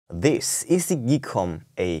This is the Geekom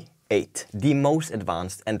A8, the most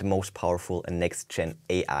advanced and most powerful next-gen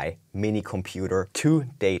AI mini computer to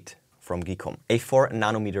date from Geekom. A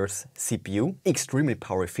 4nm CPU, extremely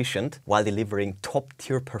power efficient while delivering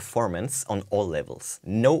top-tier performance on all levels,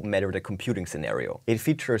 no matter the computing scenario. It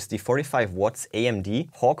features the 45 watts AMD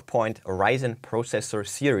Hawk Point Ryzen processor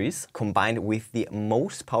series combined with the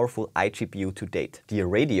most powerful iGPU to date, the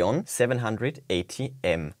Radeon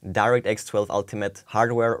 780M, DirectX 12 Ultimate,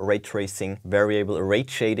 hardware ray tracing, variable rate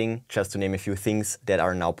shading, just to name a few things that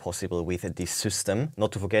are now possible with this system.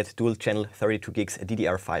 Not to forget dual channel 32 gigs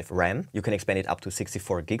DDR5 RAM. You can expand it up to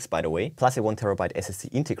 64 gigs, by the way, plus a 1TB SSD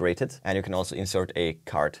integrated, and you can also insert a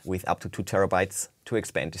card with up to 2TB to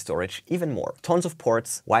expand the storage even more. Tons of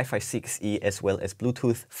ports, Wi-Fi 6E as well as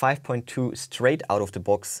Bluetooth 5.2 straight out of the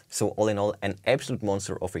box. So all in all, an absolute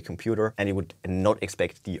monster of a computer, and you would not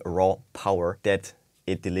expect the raw power that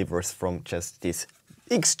it delivers from just this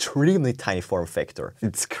extremely tiny form factor.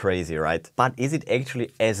 It's crazy, right? But is it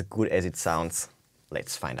actually as good as it sounds?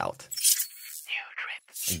 Let's find out.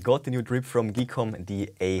 Got the new drip from Geekom, the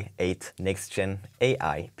A8 next-gen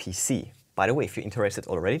AI PC. By the way, if you're interested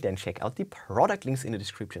already, then check out the product links in the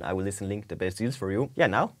description. I will link the best deals for you. Yeah,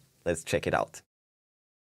 now let's check it out.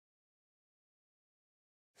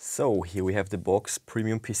 So here we have the box,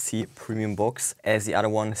 premium PC, premium box. As the other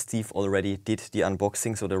one, Steve already did the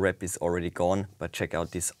unboxing, so the wrap is already gone. But check out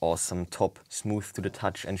this awesome top, smooth to the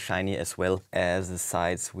touch and shiny, as well as the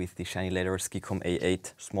sides with the shiny letters, Geekom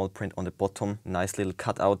A8, small print on the bottom, nice little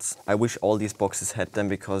cutouts. I wish all these boxes had them,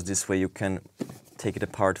 because this way you can take it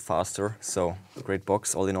apart faster. So great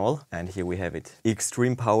box all in all. And here we have it.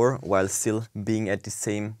 Extreme power while still being at the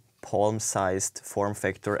same palm-sized form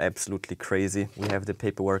factor, absolutely crazy. We have the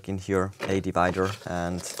paperwork in here, a divider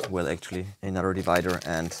and, well, actually another divider,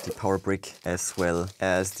 and the power brick, as well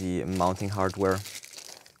as the mounting hardware,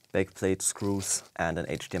 backplate, screws, and an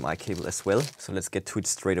HDMI cable as well. So let's get to it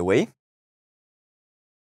straight away.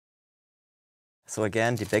 So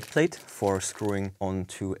again, the backplate for screwing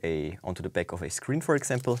onto the back of a screen, for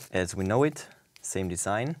example, as we know it. Same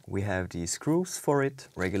design. We have the screws for it,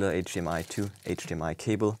 regular HDMI to HDMI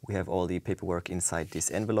cable. We have all the paperwork inside this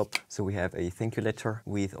envelope. So we have a thank you letter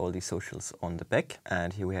with all the socials on the back.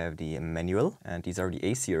 And here we have the manual. And these are the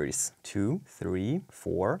A series. 2, 3,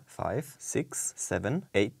 4, 5, 6, 7,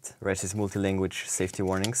 8. The rest is multi-language safety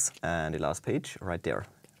warnings. And the last page right there.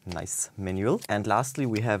 Nice manual. And lastly,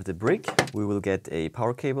 we have the brick. We will get a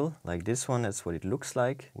power cable like this one. That's what it looks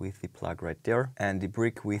like, with the plug right there. And the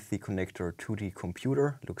brick with the connector to the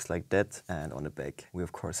computer looks like that. And on the back, we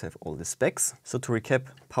of course have all the specs. So to recap,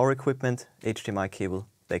 power equipment, HDMI cable,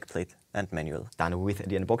 backplate, and manual. Done with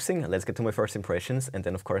the unboxing. Let's get to my first impressions, and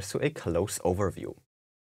then of course to a close overview.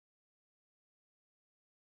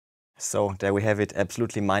 So there we have it,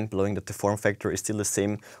 absolutely mind-blowing that the form factor is still the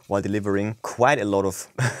same while delivering quite a lot of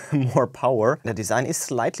more power. The design is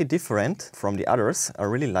slightly different from the others. I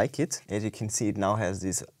really like it. As you can see, it now has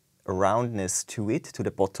this roundness to it, to the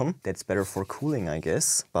bottom. That's better for cooling, I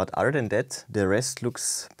guess. But other than that, the rest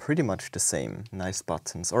looks pretty much the same. Nice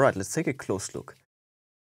buttons. All right, let's take a close look.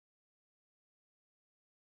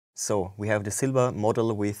 So we have the silver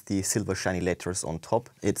model with the silver shiny letters on top.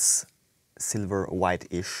 It's silver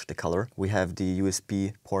white-ish, the color. We have the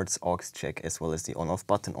USB ports aux jack as well as the on-off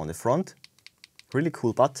button on the front. Really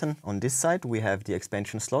cool button. On this side we have the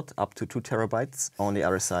expansion slot up to 2TB. On the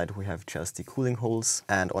other side we have just the cooling holes,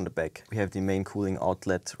 and on the back we have the main cooling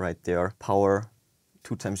outlet right there. Power,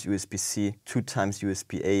 2x USB-C, 2x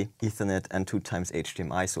USB-A, Ethernet, and 2x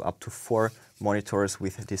HDMI, so up to 4 monitors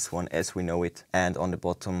with this one as we know it. And on the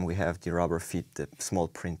bottom we have the rubber feet, the small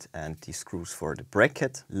print, and the screws for the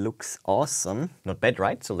bracket. Looks awesome. Not bad,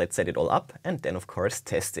 right? So let's set it all up and then of course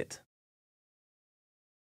test it.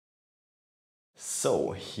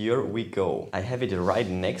 So here we go. I have it right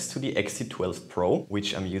next to the XT12 Pro,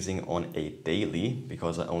 which I'm using on a daily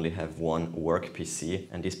because I only have one work PC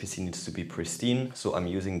and this PC needs to be pristine. So I'm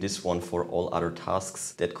using this one for all other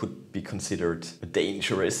tasks that could be considered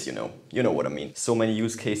dangerous, you know what I mean. So many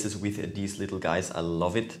use cases with these little guys. I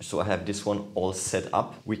love it. So I have this one all set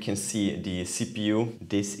up. We can see the CPU.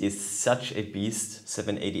 This is such a beast.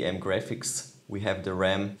 780M graphics. We have the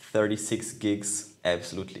RAM, 36 gigs.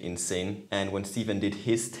 Absolutely insane. And when Steven did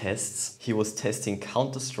his tests, he was testing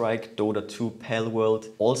Counter-Strike, Dota 2, Palworld,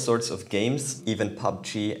 all sorts of games, even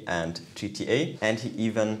PUBG and GTA. And he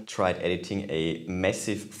even tried editing a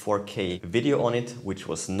massive 4K video on it, which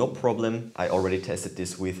was no problem. I already tested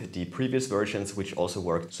this with the previous versions, which also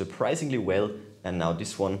worked surprisingly well. And now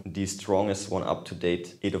this one, the strongest one up to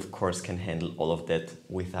date, it of course can handle all of that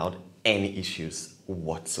without any issues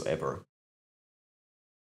whatsoever.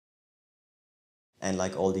 And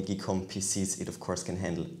like all the Geekom PCs, it of course can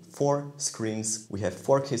handle 4 screens. We have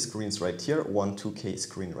 4K screens right here, one 2K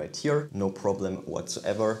screen right here. No problem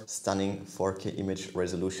whatsoever. Stunning 4K image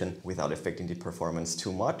resolution without affecting the performance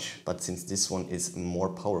too much. But since this one is more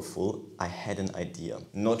powerful, I had an idea.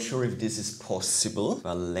 Not sure if this is possible,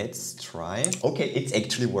 but let's try. Okay, it's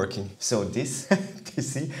actually working. So this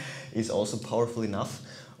PC is also powerful enough,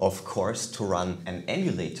 of course, to run an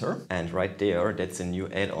emulator. And right there, that's a new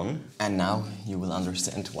add-on. And now you will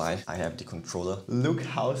understand why I have the controller. Look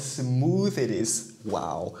how smooth it is.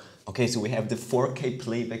 Wow. Okay, so we have the 4K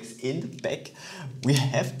playbacks in the back. We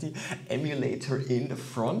have the emulator in the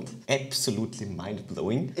front. Absolutely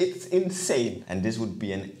mind-blowing. It's insane. And this would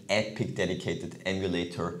be an epic dedicated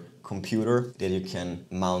emulator computer that you can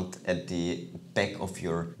mount at the back of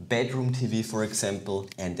your bedroom TV, for example,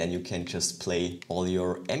 and then you can just play all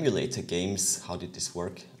your emulator games. How did this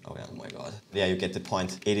work? Oh yeah, oh my god. Yeah, you get the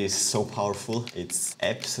point. It is so powerful. It's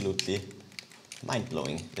absolutely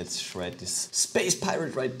mind-blowing. Let's shred this space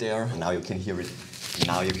pirate right there. Now you can hear it.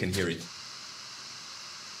 Now you can hear it.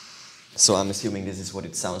 So I'm assuming this is what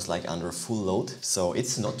it sounds like under full load. So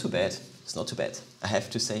it's not too bad. It's not too bad. I have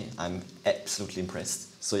to say, I'm absolutely impressed.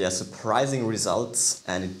 So yeah, surprising results,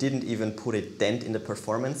 and it didn't even put a dent in the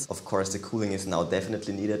performance. Of course, the cooling is now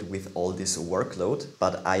definitely needed with all this workload,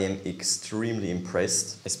 but I am extremely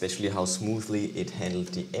impressed, especially how smoothly it handled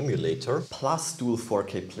the emulator, plus dual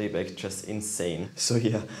 4K playback, just insane. So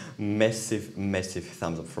yeah, massive, massive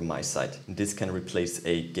thumbs up from my side. This can replace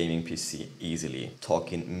a gaming PC easily.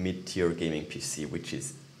 Talking mid-tier gaming PC, which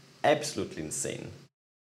is absolutely insane.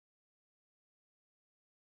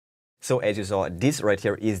 So as you saw, this right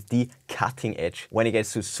here is the cutting edge when it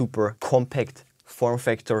gets to super compact form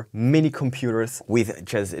factor mini computers with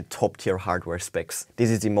just top tier hardware specs. This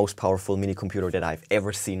is the most powerful mini computer that I've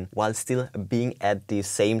ever seen, while still being at the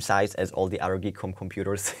same size as all the other Geekom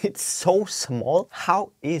computers. It's so small.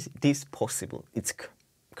 How is this possible? It's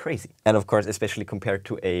crazy. And of course, especially compared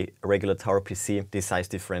to a regular tower PC, the size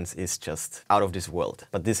difference is just out of this world.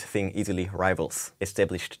 But this thing easily rivals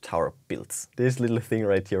established tower builds. This little thing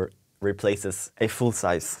right here replaces a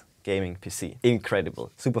full-size gaming PC.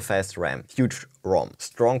 Incredible. Super fast RAM, huge ROM,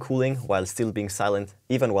 strong cooling while still being silent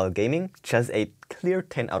even while gaming. Just a clear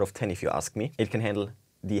 10 out of 10 if you ask me. It can handle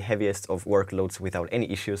the heaviest of workloads without any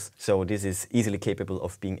issues. So this is easily capable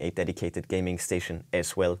of being a dedicated gaming station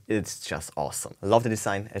as well. It's just awesome. Love the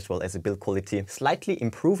design as well as the build quality. Slightly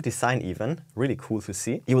improved design even. Really cool to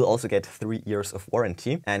see. You will also get 3 years of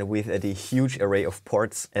warranty, and with the huge array of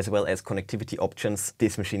ports as well as connectivity options,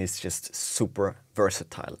 this machine is just super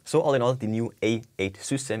versatile. So all in all, the new A8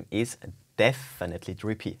 system is definitely to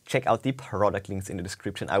repeat. Check out the product links in the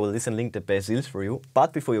description. I will listen link the best deals for you.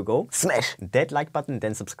 But before you go, smash that like button,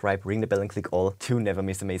 then subscribe, ring the bell and click all to never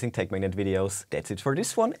miss amazing tech magnet videos. That's it for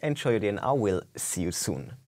this one. Enjoy your day and I will see you soon.